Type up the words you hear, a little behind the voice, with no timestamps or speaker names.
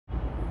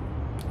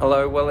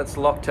Hello, well it's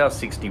Locktail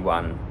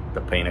 61,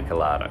 the Piña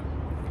Colada.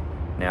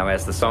 Now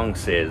as the song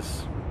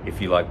says, if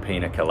you like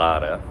Piña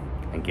Colada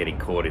and getting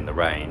caught in the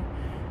rain,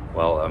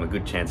 well I'm a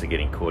good chance of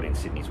getting caught in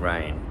Sydney's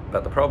rain.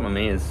 But the problem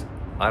is,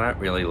 I don't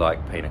really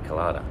like Piña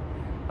Colada.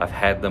 I've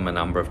had them a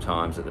number of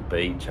times at the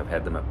beach, I've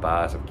had them at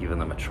bars, I've given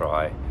them a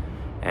try,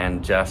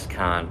 and just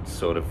can't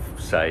sort of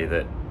say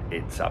that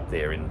it's up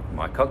there in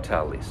my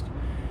cocktail list.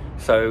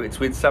 So it's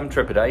with some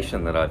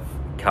trepidation that I've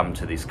come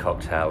to this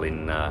cocktail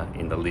in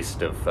the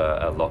list of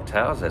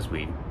locktails as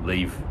we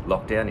leave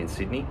lockdown in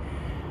Sydney,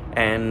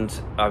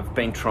 and I've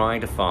been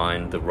trying to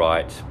find the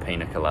right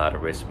Piña Colada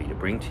recipe to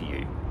bring to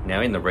you. Now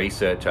in the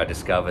research I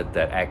discovered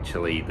that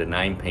actually the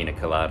name Piña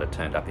Colada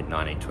turned up in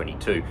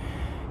 1922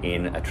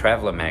 in a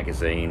traveller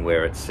magazine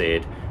where it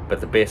said, but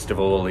the best of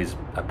all is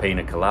a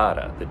Piña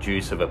Colada, the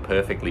juice of a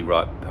perfectly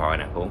ripe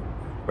pineapple,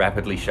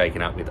 rapidly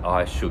shaken up with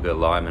ice, sugar,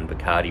 lime and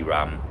Bacardi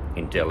rum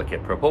in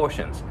delicate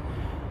proportions.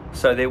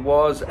 So there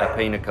was a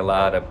Piña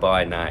Colada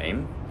by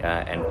name,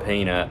 and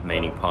Piña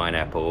meaning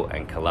pineapple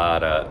and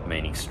Colada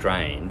meaning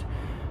strained,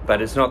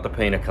 but it's not the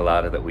Piña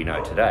Colada that we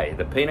know today.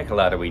 The Piña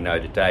Colada we know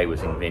today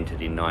was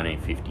invented in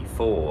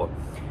 1954,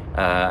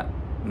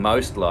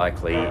 most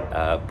likely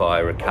by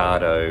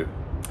Ramon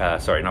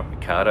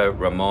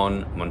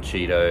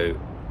Monchito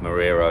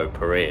Marrero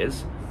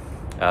Perez.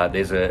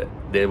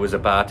 There was a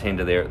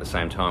bartender there at the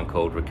same time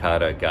called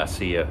Ricardo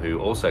Garcia, who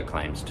also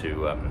claims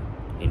to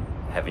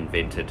have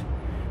invented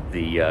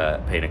the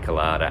Piña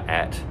Colada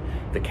at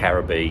the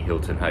Caribbean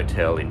Hilton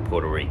Hotel in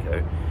Puerto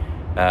Rico.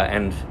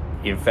 And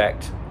in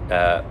fact,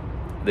 the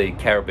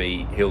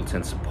Caribbean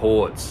Hilton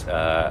supports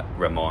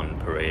Ramon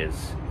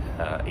Perez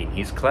in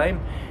his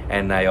claim,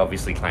 and they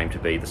obviously claim to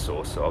be the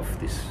source of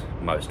this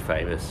most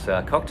famous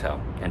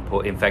cocktail. And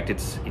in fact, in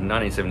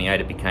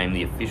 1978 it became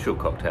the official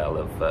cocktail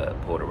of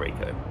Puerto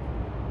Rico.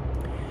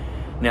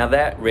 Now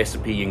that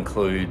recipe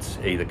includes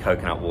either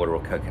coconut water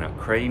or coconut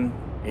cream.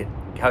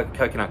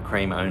 Coconut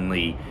cream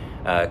only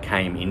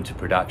came into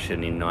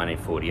production in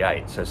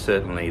 1948, so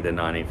certainly the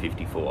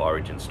 1954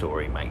 origin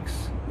story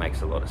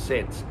makes a lot of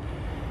sense.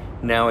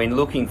 Now in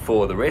looking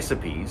for the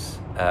recipes,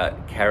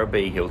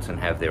 Caribbean Hilton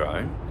have their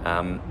own,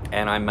 and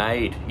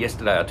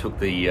yesterday I took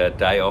the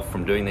day off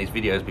from doing these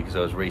videos because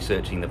I was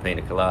researching the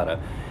Piña Colada,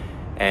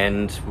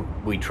 and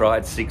we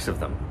tried 6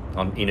 of them.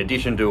 In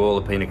addition to all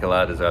the Piña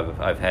Coladas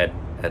I've had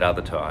at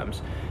other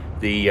times,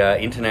 the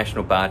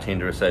International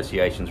Bartender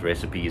Association's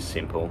recipe is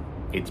simple.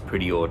 It's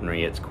pretty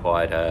ordinary, it's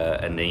quite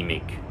an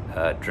anemic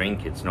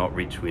drink, it's not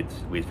rich with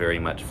very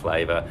much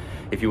flavour.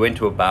 If you went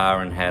to a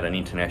bar and had an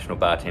International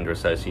Bartender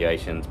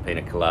Association's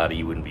Piña Colada,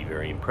 you wouldn't be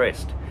very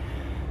impressed.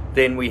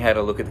 Then we had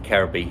a look at the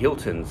Caribbean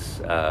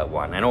Hilton's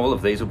one, and all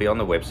of these will be on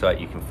the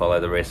website. You can follow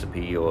the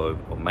recipe or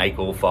make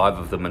all 5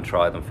 of them and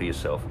try them for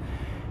yourself.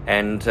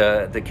 And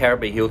the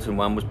Caribbean Hilton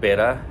one was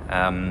better.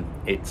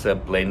 It's a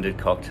blended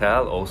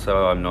cocktail.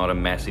 Also, I'm not a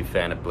massive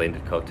fan of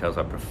blended cocktails.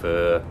 I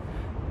prefer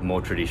more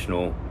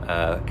traditional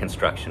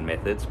construction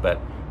methods,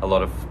 but a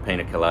lot of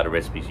Piña Colada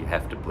recipes you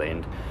have to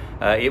blend.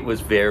 It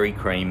was very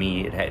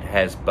creamy. It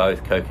has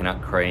both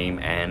coconut cream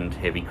and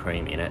heavy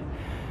cream in it.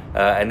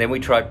 And then we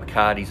tried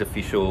Bacardi's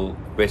official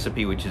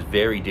recipe, which is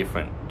very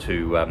different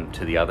to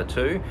the other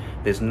two.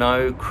 There's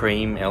no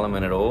cream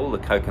element at all. The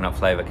coconut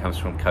flavour comes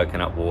from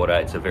coconut water.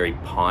 It's a very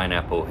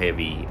pineapple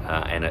heavy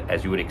and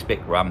as you would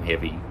expect, rum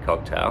heavy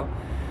cocktail.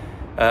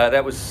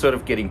 That was sort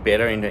of getting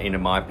better into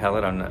my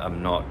palate.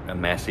 I'm not a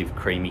massive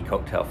creamy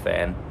cocktail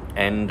fan.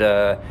 And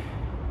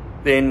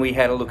then we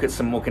had a look at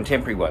some more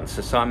contemporary ones.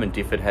 So Simon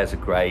Difford has a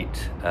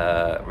great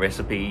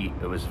recipe.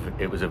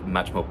 It was a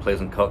much more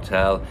pleasant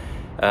cocktail.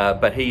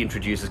 But he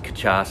introduces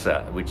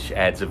cachaça, which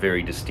adds a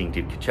very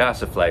distinctive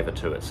cachaça flavour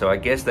to it. So I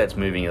guess that's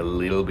moving a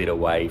little bit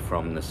away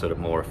from the sort of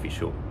more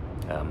official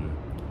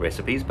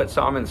recipes. But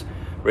Simon's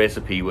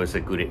recipe was a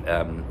good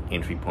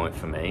entry point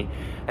for me.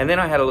 And then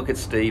I had a look at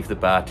Steve the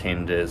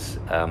bartender's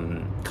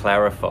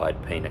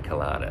clarified Piña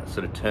Colada,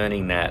 sort of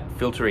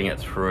filtering it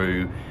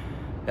through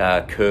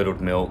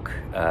curdled milk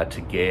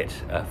to get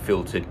a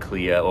filtered,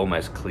 clear,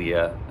 almost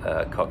clear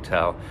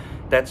cocktail.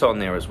 That's on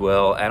there as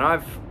well, and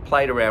I've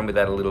played around with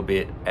that a little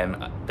bit,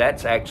 and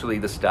that's actually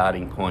the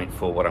starting point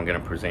for what I'm going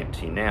to present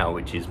to you now,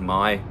 which is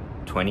my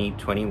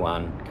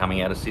 2021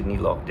 coming out of Sydney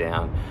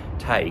lockdown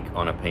take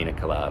on a Piña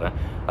Colada.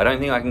 I don't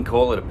think I can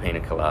call it a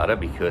Piña Colada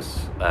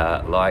because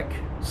like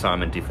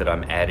Simon Difford,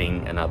 I'm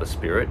adding another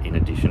spirit in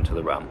addition to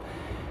the rum.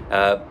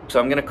 So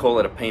I'm going to call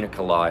it a Piña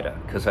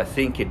Collider because I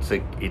think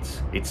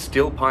it's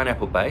still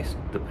pineapple based,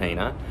 the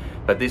Piña,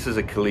 but this is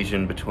a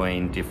collision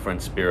between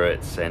different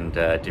spirits and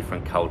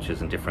different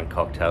cultures and different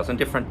cocktails and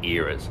different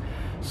eras.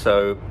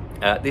 So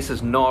this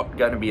is not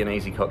going to be an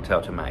easy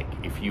cocktail to make.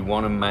 If you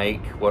want to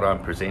make what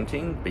I'm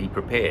presenting, be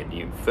prepared.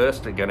 You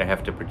first are going to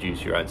have to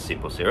produce your own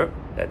simple syrup.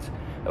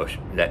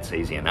 That's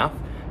easy enough.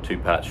 2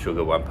 parts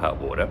sugar, 1 part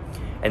water.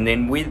 And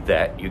then with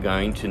that, you're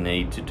going to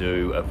need to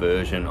do a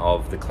version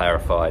of the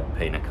clarified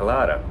Piña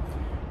Colada.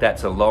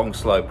 That's a long,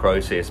 slow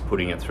process,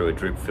 putting it through a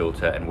drip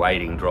filter and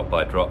waiting drop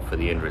by drop for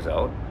the end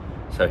result.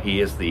 So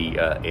here's the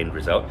end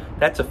result.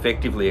 That's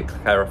effectively a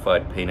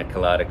clarified pina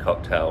colada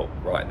cocktail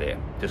right there.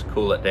 Just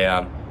cool it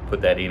down,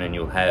 put that in, and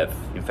you'll have,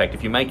 in fact,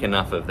 if you make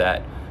enough of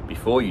that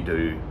before you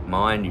do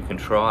mine, you can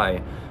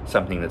try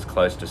something that's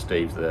close to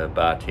Steve the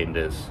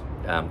bartender's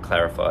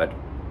clarified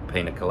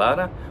pina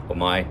colada, or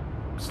my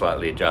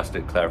slightly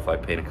adjusted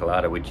clarified pina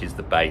colada, which is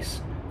the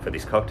base for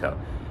this cocktail.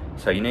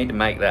 So you need to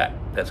make that.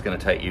 That's going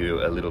to take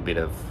you a little bit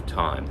of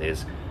time.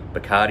 There's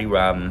Bacardi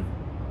rum,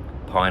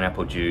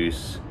 pineapple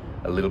juice,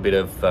 a little bit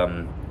of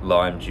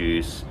lime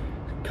juice,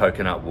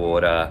 coconut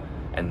water,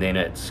 and then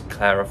it's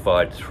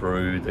clarified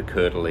through the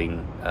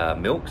curdling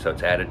milk, so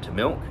it's added to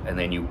milk, and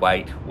then you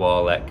wait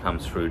while that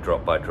comes through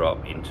drop by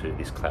drop into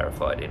this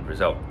clarified end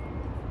result.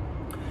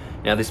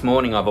 Now this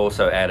morning I've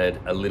also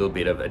added a little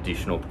bit of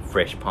additional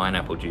fresh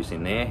pineapple juice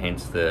in there,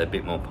 hence the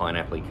bit more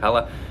pineapple-y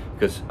colour,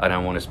 because I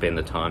don't want to spend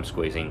the time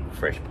squeezing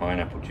fresh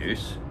pineapple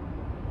juice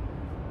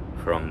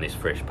from this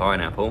fresh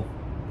pineapple.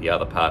 The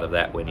other part of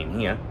that went in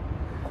here.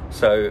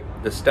 So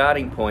the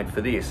starting point for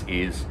this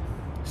is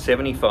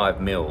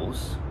 75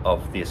 mils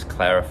of this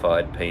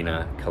clarified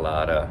pina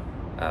colada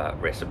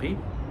recipe,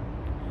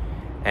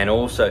 and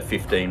also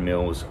 15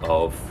 mils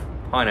of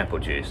pineapple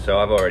juice. So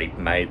I've already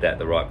made that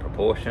the right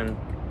proportion.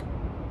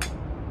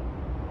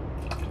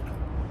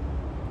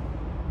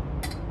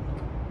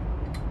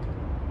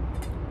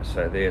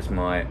 So there's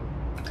my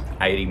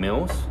 80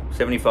 mils,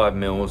 75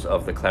 mils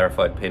of the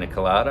clarified pina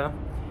colada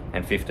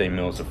and 15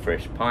 mils of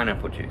fresh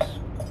pineapple juice.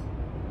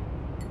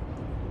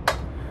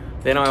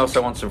 Then I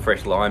also want some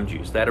fresh lime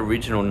juice. That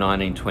original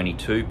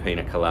 1922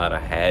 pina colada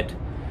had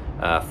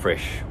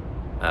fresh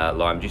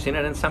lime juice in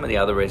it, and some of the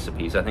other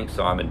recipes, I think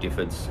Simon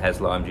Difford's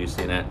has lime juice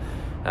in it.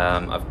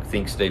 I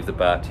think Steve the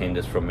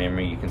bartender's, from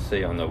memory, you can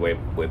see on the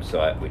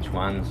website which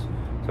ones.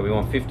 So we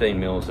want 15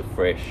 mils of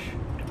fresh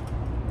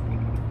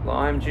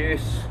lime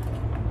juice.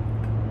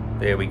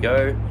 There we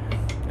go.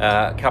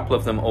 A couple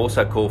of them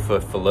also call for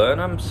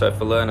falernum. So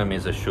falernum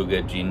is a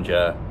sugar,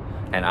 ginger,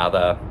 and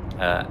other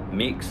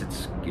mix.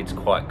 It's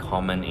quite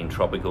common in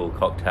tropical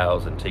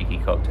cocktails and tiki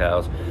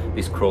cocktails.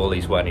 This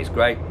Crawley's one is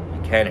great.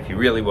 You can, if you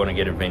really want to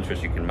get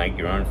adventurous, you can make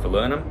your own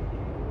falernum.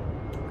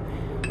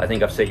 I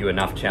think I've set you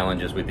enough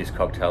challenges with this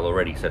cocktail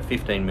already. So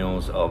 15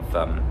 mils of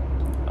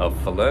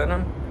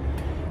falernum,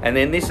 and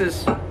then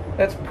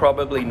that's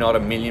probably not a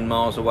million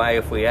miles away.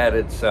 If we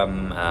added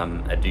some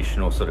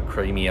additional sort of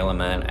creamy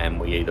element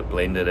and we either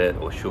blended it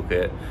or shook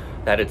it,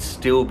 that'd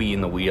still be in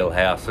the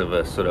wheelhouse of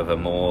a sort of a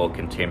more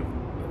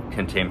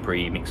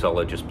contemporary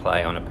mixologist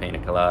play on a pina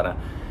colada.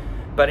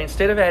 But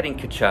instead of adding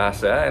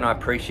cachaça, and I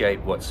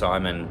appreciate what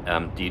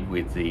Simon did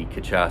with the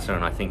cachaça,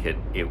 and I think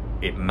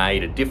it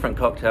made a different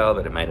cocktail,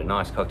 but it made a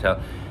nice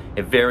cocktail.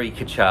 A very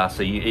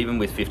cachaça, even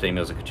with 15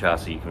 mils of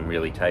cachaça, you can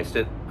really taste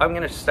it. I'm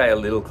going to stay a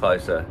little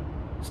closer.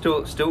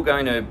 Still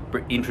going to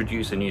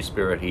introduce a new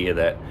spirit here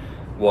that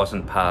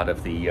wasn't part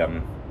of the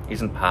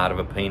isn't part of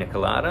a pina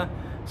colada.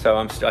 So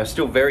I'm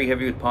still very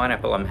heavy with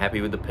pineapple. I'm happy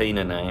with the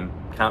pina name.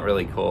 Can't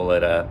really call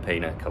it a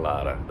pina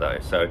colada though.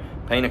 So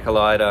pina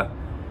colada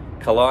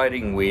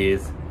colliding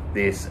with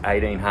this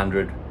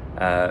 1800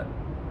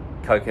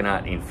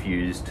 coconut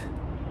infused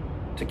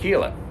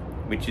tequila,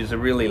 which is a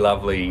really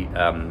lovely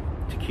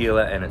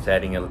tequila, and it's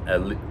adding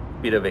a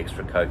bit of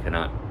extra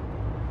coconut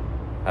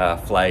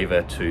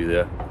flavour to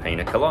the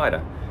pina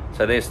colada.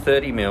 So there's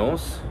 30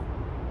 mils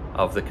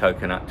of the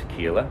coconut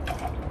tequila.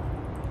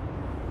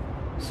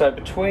 So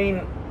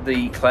between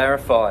the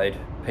clarified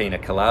pina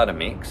colada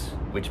mix,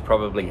 which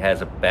probably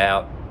has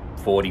about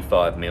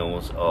 45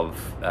 mils of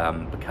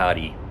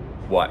Bacardi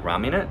white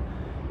rum in it,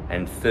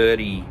 and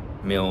 30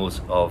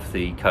 mils of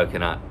the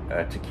coconut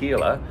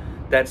tequila,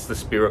 that's the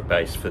spirit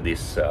base for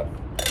this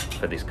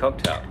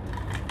cocktail.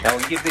 Now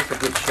we'll give this a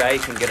good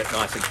shake and get it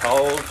nice and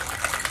cold.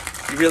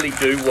 You really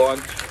do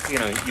want,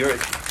 you're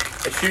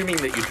assuming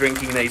that you're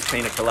drinking these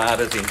pina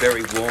coladas in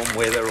very warm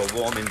weather or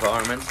warm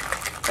environments.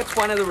 That's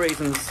one of the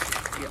reasons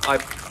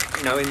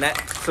in that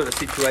sort of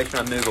situation,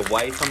 I move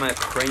away from a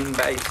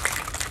cream-based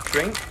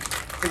drink.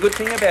 The good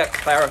thing about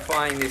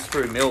clarifying this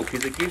through milk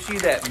is it gives you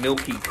that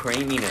milky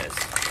creaminess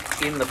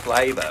in the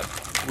flavour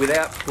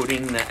without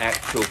putting the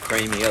actual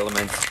creamy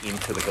elements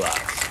into the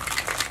glass.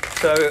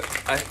 So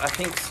I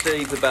think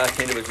Steve the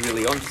bartender was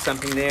really onto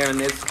something there, and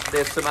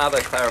there's some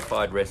other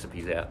clarified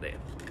recipes out there.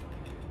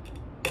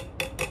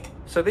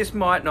 So this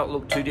might not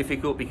look too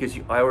difficult because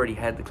I already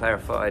had the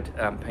clarified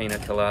pina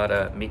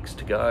colada mix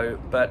to go,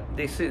 but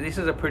this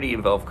is a pretty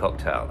involved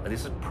cocktail.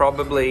 This is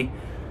probably,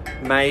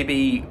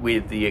 maybe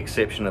with the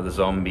exception of the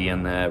Zombie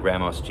and the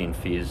Ramos Gin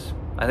Fizz,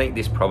 I think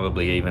this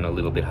probably even a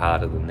little bit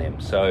harder than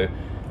them. So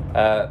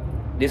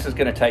this is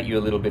going to take you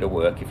a little bit of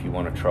work if you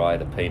want to try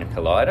the pina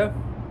colada.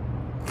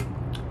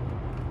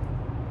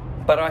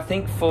 But I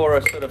think for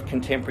a sort of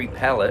contemporary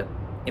palate,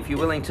 if you're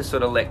willing to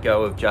sort of let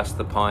go of just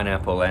the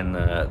pineapple and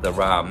the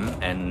rum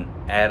and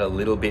add a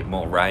little bit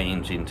more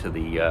range into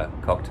the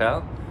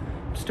cocktail,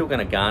 I'm still going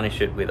to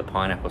garnish it with a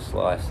pineapple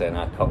slice and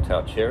a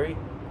cocktail cherry.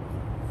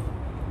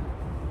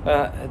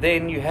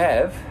 Then you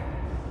have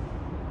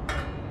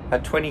a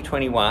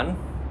 2021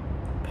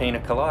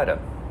 Piña Collider.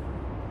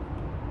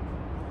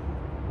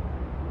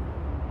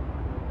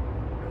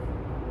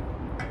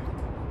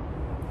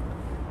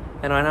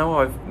 And I know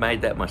I've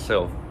made that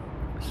myself.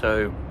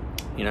 So,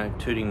 you know,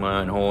 tooting my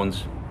own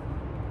horns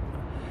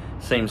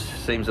seems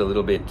a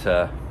little bit,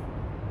 I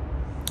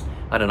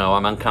don't know,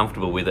 I'm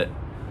uncomfortable with it.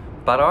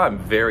 But I'm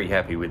very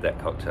happy with that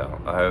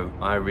cocktail.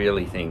 I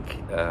really think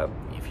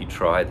if you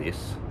try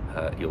this,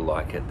 you'll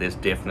like it. There's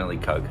definitely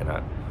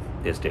coconut,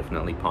 there's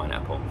definitely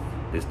pineapple,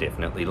 there's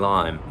definitely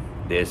lime,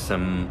 there's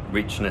some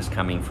richness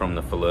coming from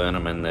the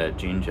falernum and the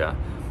ginger,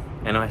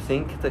 and I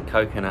think the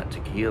coconut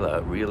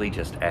tequila really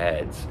just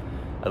adds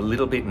a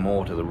little bit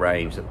more to the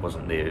range that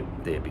wasn't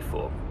there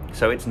before.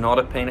 So it's not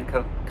a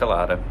pina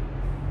colada.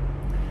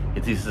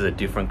 This is a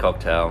different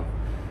cocktail.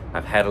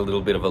 I've had a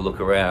little bit of a look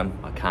around.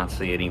 I can't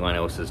see anyone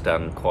else has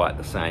done quite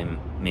the same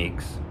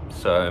mix.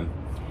 So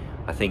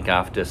I think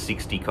after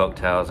 60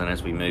 cocktails, and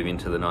as we move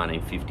into the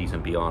 1950s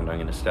and beyond, I'm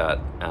going to start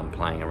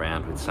playing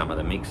around with some of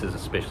the mixes,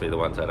 especially the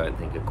ones I don't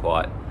think are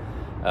quite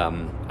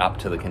up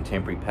to the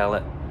contemporary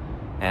palate.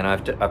 And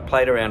I've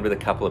played around with a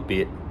couple of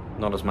bit,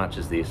 not as much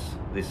as this.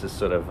 This is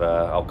sort of,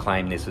 I'll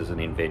claim this as an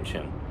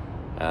invention.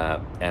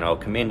 And I'll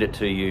commend it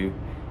to you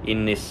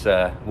in this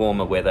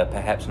warmer weather,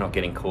 perhaps not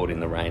getting caught in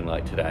the rain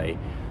like today.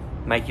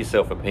 Make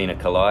yourself a Piña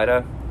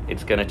Collider.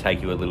 It's going to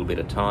take you a little bit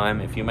of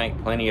time. If you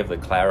make plenty of the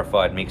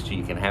clarified mixture,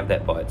 you can have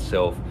that by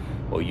itself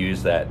or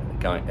use that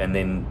going, and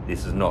then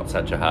this is not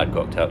such a hard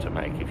cocktail to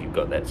make if you've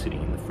got that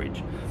sitting in the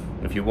fridge.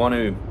 If you want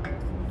to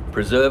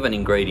preserve an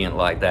ingredient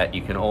like that,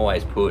 you can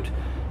always put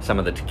some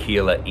of the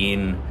tequila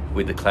in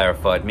with the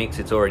clarified mix.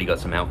 It's already got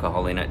some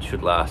alcohol in it. It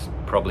should last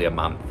probably a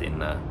month in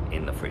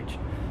the fridge.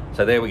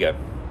 So there we go,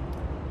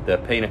 the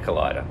Piña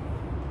Collider.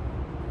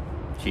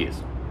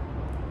 Cheers.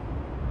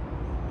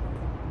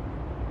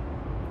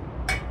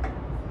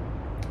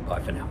 Bye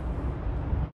for now.